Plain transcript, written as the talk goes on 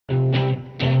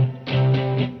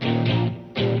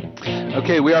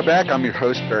Okay, we are back. I'm your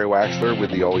host, Barry Waxler, with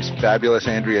the always fabulous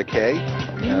Andrea Kay,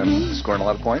 scoring a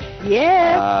lot of points.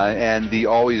 Yeah. And the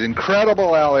always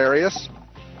incredible Al Arias.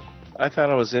 I thought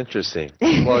it was interesting.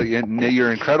 Well,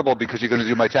 you're incredible because you're going to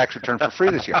do my tax return for free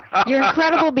this year. You're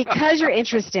incredible because you're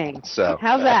interesting. So,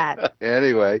 how's that?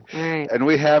 Anyway, all right. And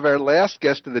we have our last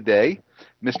guest of the day,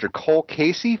 Mr. Cole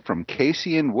Casey from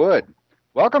Casey and Wood.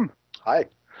 Welcome. Hi.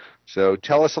 So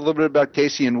tell us a little bit about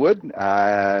Casey and Wood.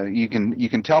 You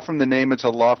can tell from the name it's a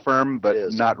law firm, but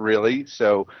not really.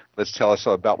 So let's tell us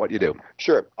about what you do.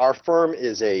 Sure. Our firm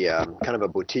is a kind of a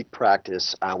boutique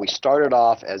practice. We started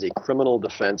off as a criminal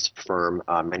defense firm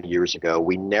many years ago.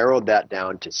 We narrowed that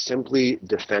down to simply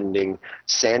defending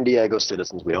San Diego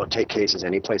citizens. We don't take cases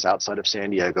anyplace outside of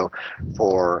San Diego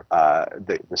for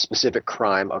the specific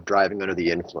crime of driving under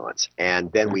the influence.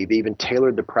 And then we've even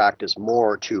tailored the practice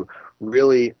more to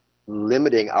really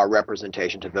limiting our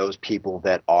representation to those people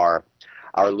that are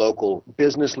our local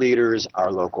business leaders,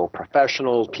 our local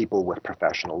professionals, people with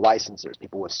professional licenses,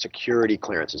 people with security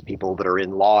clearances, people that are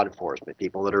in law enforcement,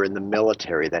 people that are in the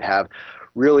military that have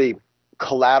really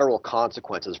collateral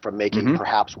consequences from making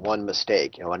perhaps one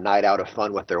mistake. A night out of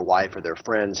fun with their wife or their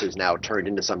friends has now turned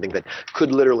into something that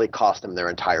could literally cost them their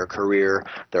entire career,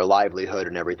 their livelihood,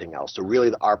 and everything else. So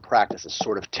really, our practice is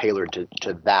sort of tailored to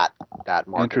that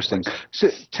market. Interesting. So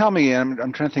tell me, I'm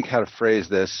trying to think how to phrase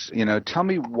this. Tell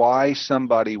me why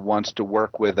somebody wants to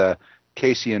work with a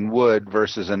Casey and Wood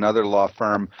versus another law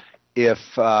firm. If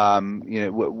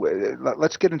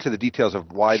let's get into the details of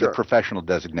why the professional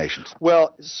designations.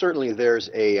 Well, certainly there's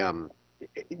a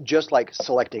just like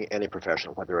selecting any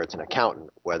professional, whether it's an accountant,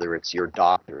 whether it's your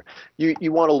doctor,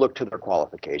 you want to look to their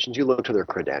qualifications, you look to their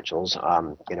credentials.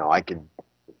 I could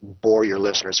bore your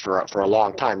listeners for a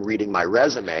long time reading my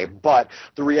resume, but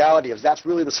the reality is that's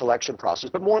really the selection process.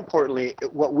 But more importantly,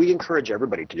 what we encourage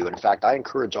everybody to do, in fact, I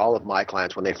encourage all of my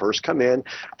clients when they first come in,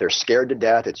 they're scared to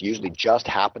death, it's usually just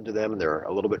happened to them, and they're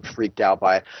a little bit freaked out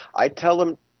by it. I tell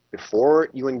them, before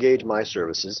you engage my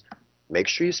services, make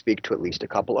sure you speak to at least a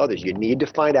couple others. You need to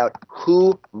find out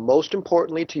who, most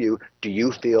importantly to you, do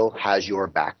you feel has your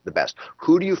back the best?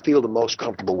 Who do you feel the most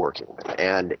comfortable working with?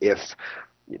 And if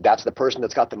that's the person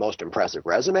that's got the most impressive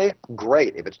resume,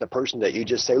 great. If it's the person that you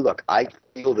just say, look, I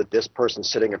feel that this person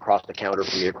sitting across the counter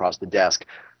from me across the desk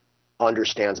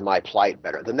understands my plight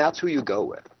better, then that's who you go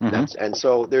with. And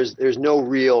so there's no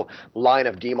real line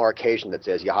of demarcation that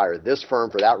says you hire this firm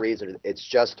for that reason. It's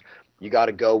just you got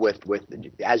to go with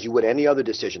as you would any other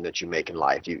decision that you make in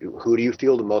life. Who do you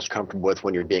feel the most comfortable with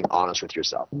when you're being honest with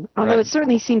yourself? Although it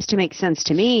certainly seems to make sense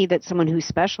to me that someone who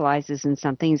specializes in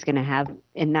something is going to have,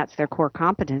 and that's their core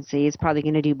competency, is probably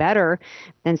going to do better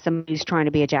than someone who's trying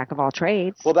to be a jack of all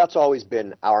trades. Well, that's always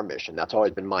been our mission. That's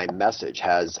always been my message.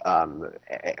 Has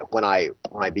when I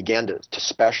began to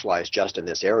specialize just in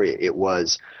this area, there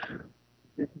was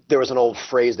an old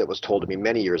phrase that was told to me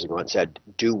many years ago and said,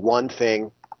 do one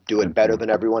thing, do it better than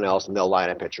everyone else, and they'll line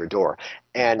up at your door.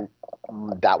 And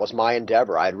that was my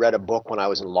endeavor. I had read a book when I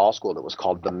was in law school that was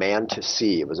called The Man to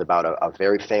See. It was about a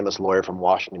very famous lawyer from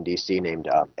Washington, D.C. named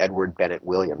Edward Bennett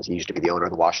Williams. He used to be the owner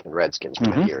of the Washington Redskins for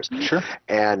many years. Sure.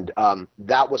 And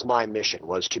that was my mission,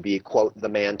 was to be, quote, the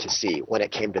man to see when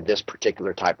it came to this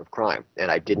particular type of crime.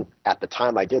 And I didn't, at the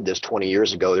time I did this 20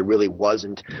 years ago, there really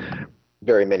wasn't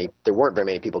there weren't very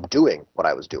many people doing what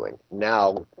I was doing.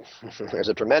 Now there's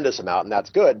a tremendous amount, and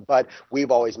that's good, but we've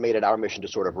always made it our mission to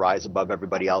sort of rise above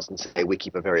everybody else and say we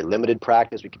keep a very limited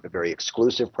practice, we keep a very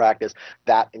exclusive practice.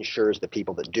 That ensures the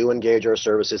people that do engage our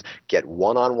services get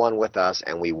one-on-one with us,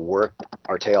 and we work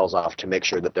our tails off to make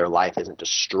sure that their life isn't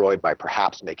destroyed by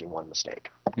perhaps making one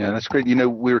mistake. Yeah, that's great.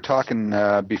 We were talking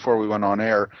before we went on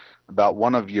air about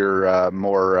one of your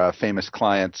more famous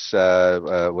clients.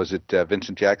 Was it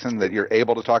Vincent Jackson that you're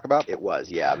able to talk about? It was,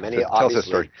 yeah. Tell us the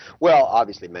story. Well,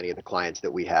 obviously, many of the clients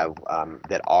that we have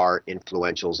that are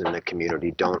influentials in the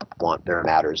community don't want their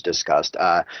matters discussed.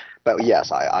 But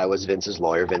yes, I was Vince's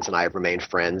lawyer. Vince and I have remained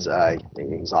friends.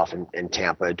 He's off in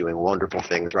Tampa doing wonderful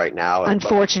things right now.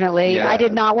 Unfortunately, I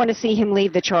did not want to see him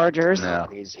leave the Chargers. No,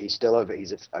 he's still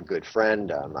a good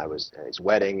friend. I was at his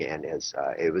wedding, and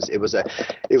it was an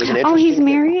interesting. Oh, he's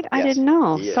married? Yes, I didn't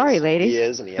know. Sorry, lady. He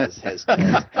is, and he has since. Dang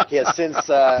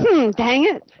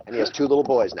it. And he has 2 little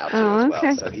boys now too, as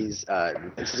well. So Vince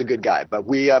is a good guy. But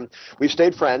we've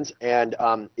stayed friends, and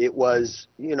it was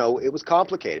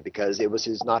complicated because it was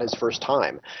not his first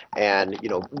time. And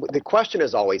the question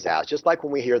is always asked, just like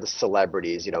when we hear the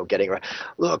celebrities getting,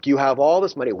 look, you have all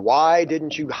this money, why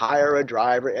didn't you hire a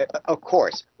driver? Of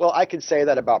course. Well, I could say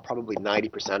that about probably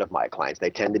 90% of my clients.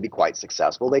 They tend to be quite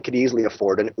successful. They could easily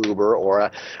afford an Uber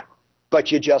or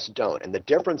but you just don't. And the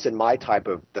difference in the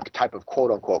type of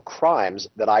quote unquote crimes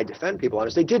that I defend people on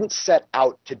is they didn't set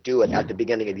out to do it at the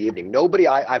beginning of the evening.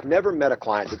 I've never met a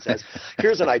client that says,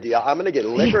 here's an idea, I'm going to get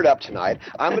liquored up tonight,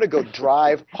 I'm going to go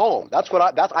drive home.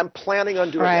 I'm planning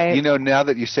on doing right. it. You know, now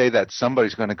that you say that,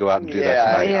 somebody's going to go out and do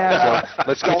that tonight. Yeah. So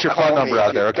let's get your phone number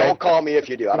out there, okay? Don't call me if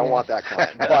you do. I don't want that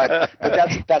client. But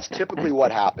that's typically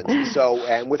what happens. So,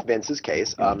 and with Vince's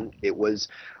case, it was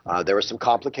there were some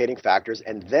complicating factors,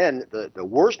 and then the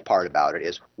worst part about it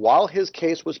is while his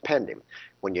case was pending,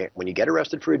 when you get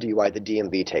arrested for a DUI, the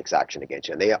DMV takes action against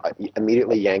you, and they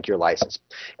immediately yank your license.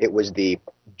 It was the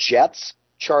Jets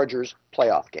Chargers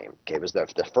playoff game. Okay, it was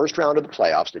the first round of the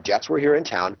playoffs. The Jets were here in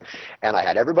town, and I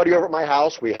had everybody over at my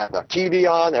house. We had the TV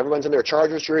on. Everyone's in their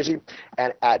Chargers jersey,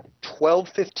 and at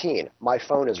 12:15, my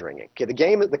phone is ringing. Okay, the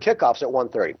kickoff's at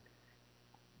 1:30.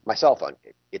 My cell phone.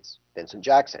 It's Vincent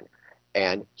Jackson.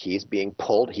 And he's being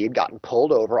pulled. He had gotten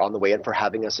pulled over on the way in for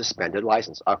having a suspended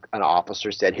license. An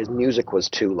officer said his music was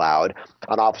too loud.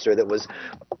 An officer that was,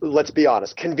 let's be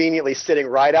honest, conveniently sitting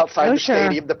right outside the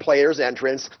stadium, the player's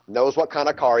entrance, knows what kind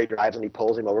of car he drives, and he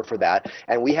pulls him over for that.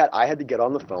 And I had to get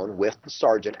on the phone with the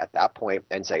sergeant at that point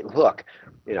and say, look,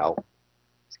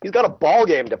 he's got a ball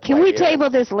game to play. Can we table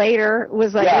this later?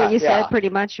 Was like what you said, pretty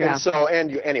much. Yeah. And so,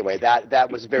 anyway, that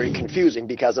was very confusing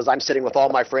because as I'm sitting with all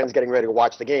my friends getting ready to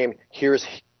watch the game, here's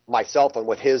my cell phone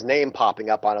with his name popping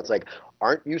up on it. It's like,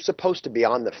 aren't you supposed to be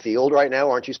on the field right now?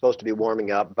 Aren't you supposed to be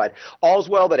warming up? But all's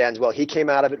well that ends well. He came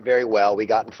out of it very well. We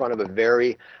got in front of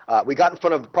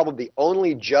probably the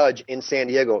only judge in San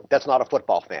Diego that's not a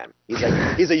football fan.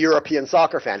 He's a European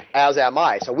soccer fan, as am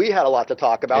I. So we had a lot to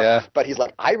talk about. Yeah. But he's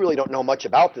like, I really don't know much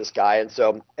about this guy. And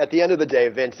so at the end of the day,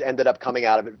 Vince ended up coming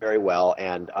out of it very well.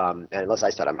 And as I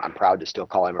said, I'm proud to still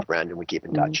call him a friend, and we keep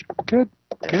in touch. Good.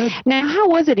 Good. Now, how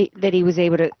was it that he was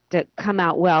able to come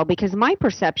out well? Because my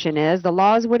perception is the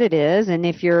law is what it is, and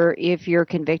if you're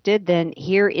convicted, then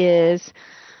here is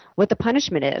what the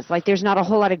punishment is. Like, there's not a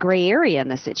whole lot of gray area in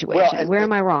this situation. Where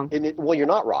am I wrong? Well, you're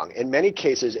not wrong. In many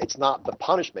cases, it's not the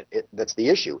punishment that's the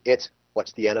issue. It's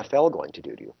what's the NFL going to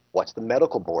do to you? What's the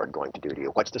medical board going to do to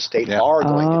you? What's the state bar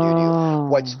going to do to you?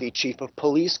 What's the chief of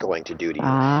police going to do to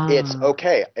you? It's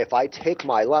okay if I take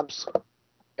my lumps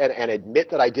and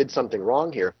admit that I did something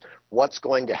wrong here, what's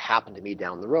going to happen to me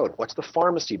down the road? What's the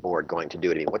pharmacy board going to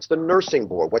do to me? What's the nursing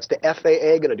board? What's the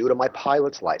FAA going to do to my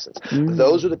pilot's license?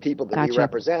 Those are the people that we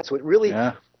represent. So it really,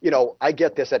 I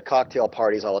get this at cocktail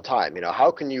parties all the time.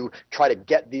 How can you try to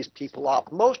get these people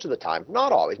off? Most of the time,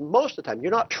 not always, most of the time,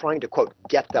 you're not trying to, quote,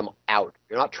 get them out.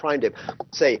 You're not trying to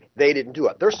say they didn't do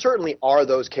it. There certainly are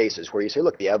those cases where you say,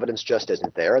 look, the evidence just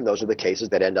isn't there, and those are the cases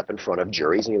that end up in front of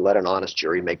juries, and you let an honest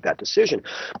jury make that decision.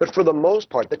 But for the most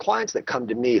part, the clients that come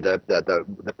to me, the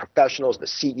professionals, the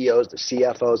CEOs, the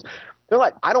CFOs, they're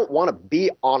like, I don't want to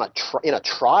be in a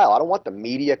trial. I don't want the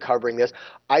media covering this.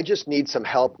 I just need some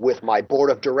help with my board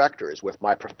of directors, with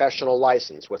my professional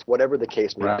license, with whatever the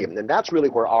case may be. And that's really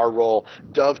where our role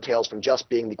dovetails from just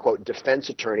being the, quote, defense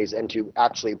attorneys and to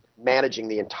actually managing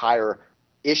the entire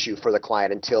issue for the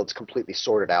client until it's completely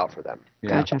sorted out for them. Yeah.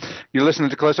 Gotcha. You're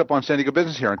listening to Close Up on San Diego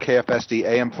Business here on KFSD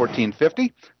AM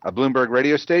 1450, a Bloomberg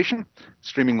radio station,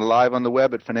 streaming live on the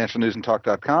web at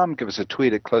financialnewsandtalk.com. Give us a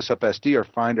tweet at CloseUpSD or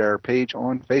find our page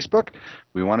on Facebook.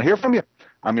 We want to hear from you.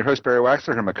 I'm your host, Barry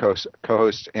Waxler. I'm my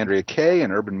co-host, Andrea Kay,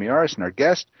 and Urban Miaris, and our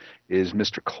guest is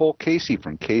Mr. Cole Casey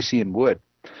from Casey & Wood.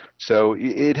 So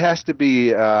it has to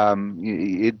be,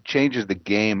 it changes the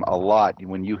game a lot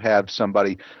when you have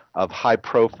somebody of high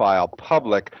profile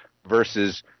public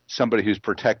versus somebody who's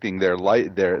protecting their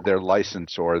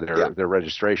license or their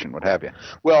registration, what have you.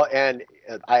 Well, and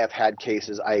I have had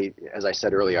cases, as I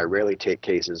said earlier, I rarely take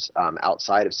cases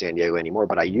outside of San Diego anymore,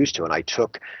 but I used to, and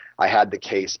I had the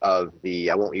case of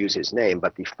I won't use his name,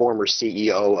 but the former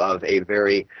CEO of a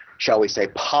very, shall we say,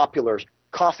 popular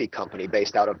coffee company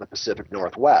based out of the Pacific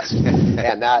Northwest,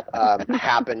 and that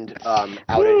happened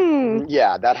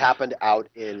out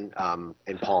in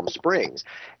Palm Springs.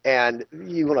 And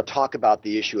you want to talk about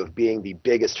the issue of being the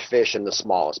biggest fish in the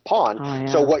smallest pond.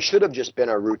 So what should have just been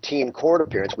a routine court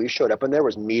appearance, we showed up and there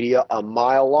was media a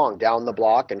mile long down the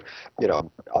block, and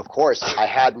of course I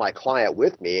had my client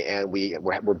with me, and we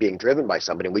were being driven by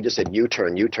somebody, and we just said,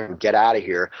 U-turn, get out of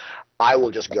here. I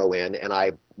will just go in, and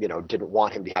I didn't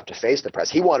want him to have to face the press.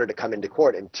 He wanted to come into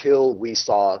court until we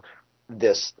saw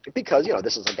this, because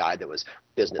this is a guy that was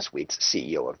Business Week's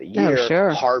CEO of the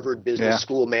Year, Harvard Business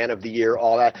School Man of the Year,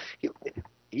 all that.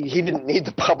 He didn't need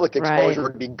the public exposure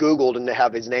to be Googled and to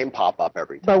have his name pop up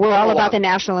every time. But we're all about the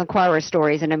National Enquirer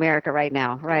stories in America right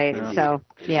now, right? So,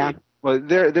 Well,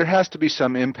 there has to be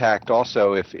some impact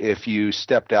also if you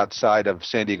stepped outside of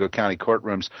San Diego County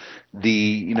courtrooms,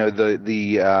 the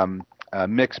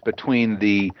mix between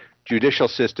the judicial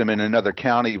system in another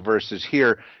county versus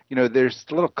here. There's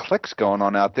little cliques going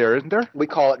on out there, isn't there? We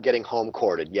call it getting home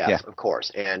courted. Yes, Yeah. of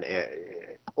course. And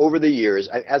over the years,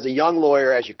 as a young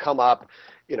lawyer, as you come up,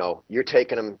 you're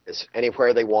taking them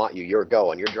anywhere they want you. You're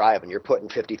going, you're driving, you're putting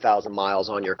 50,000 miles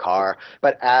on your car.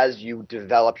 But as you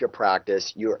develop your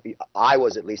practice, I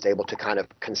was at least able to kind of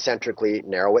concentrically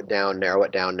narrow it down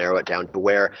to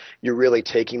where you're really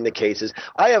taking the cases.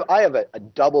 I have a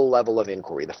double level of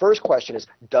inquiry. The first question is,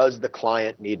 does the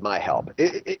client need my help?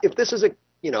 If this is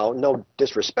no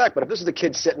disrespect, but if this is a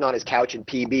kid sitting on his couch in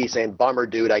PB saying, bummer,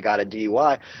 dude, I got a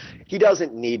DUI, he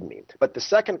doesn't need me. But the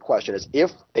second question is,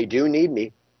 if they do need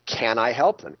me, can I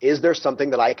help them? Is there something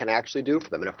that I can actually do for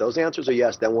them? And if those answers are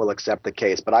yes, then we'll accept the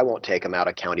case, but I won't take them out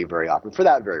of county very often for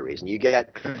that very reason.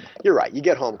 You're right, you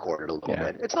get home courted a little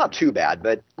bit. It's not too bad,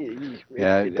 but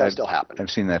it does still happen.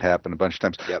 I've seen that happen a bunch of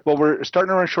times. Yep. Well, we're starting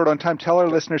to run short on time. Tell our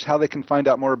listeners how they can find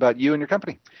out more about you and your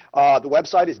company. The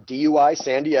website is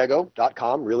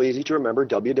DUISanDiego.com. Really easy to remember,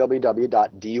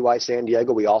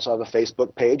 www.DUISanDiego. We also have a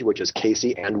Facebook page, which is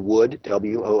Casey and Wood,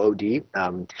 WOOD.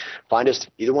 Find us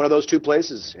either one of those two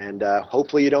places, and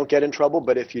hopefully you don't get in trouble.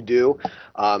 But if you do,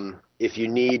 if you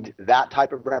need that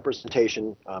type of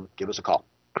representation, give us a call.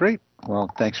 Great. Well,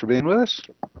 thanks for being with us.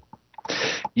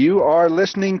 You are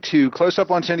listening to Close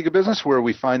Up on San Diego Business, where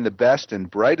we find the best and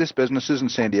brightest businesses in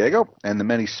San Diego and the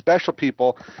many special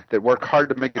people that work hard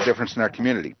to make a difference in our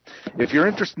community. If you're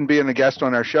interested in being a guest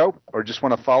on our show or just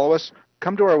want to follow us,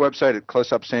 come to our website at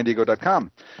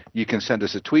closeupsandiego.com. You can send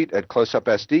us a tweet at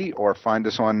closeupsd or find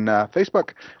us on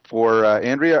Facebook. For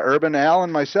Andrea, Urban, Al,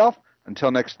 and myself,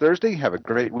 until next Thursday, have a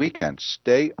great weekend.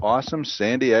 Stay awesome,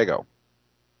 San Diego.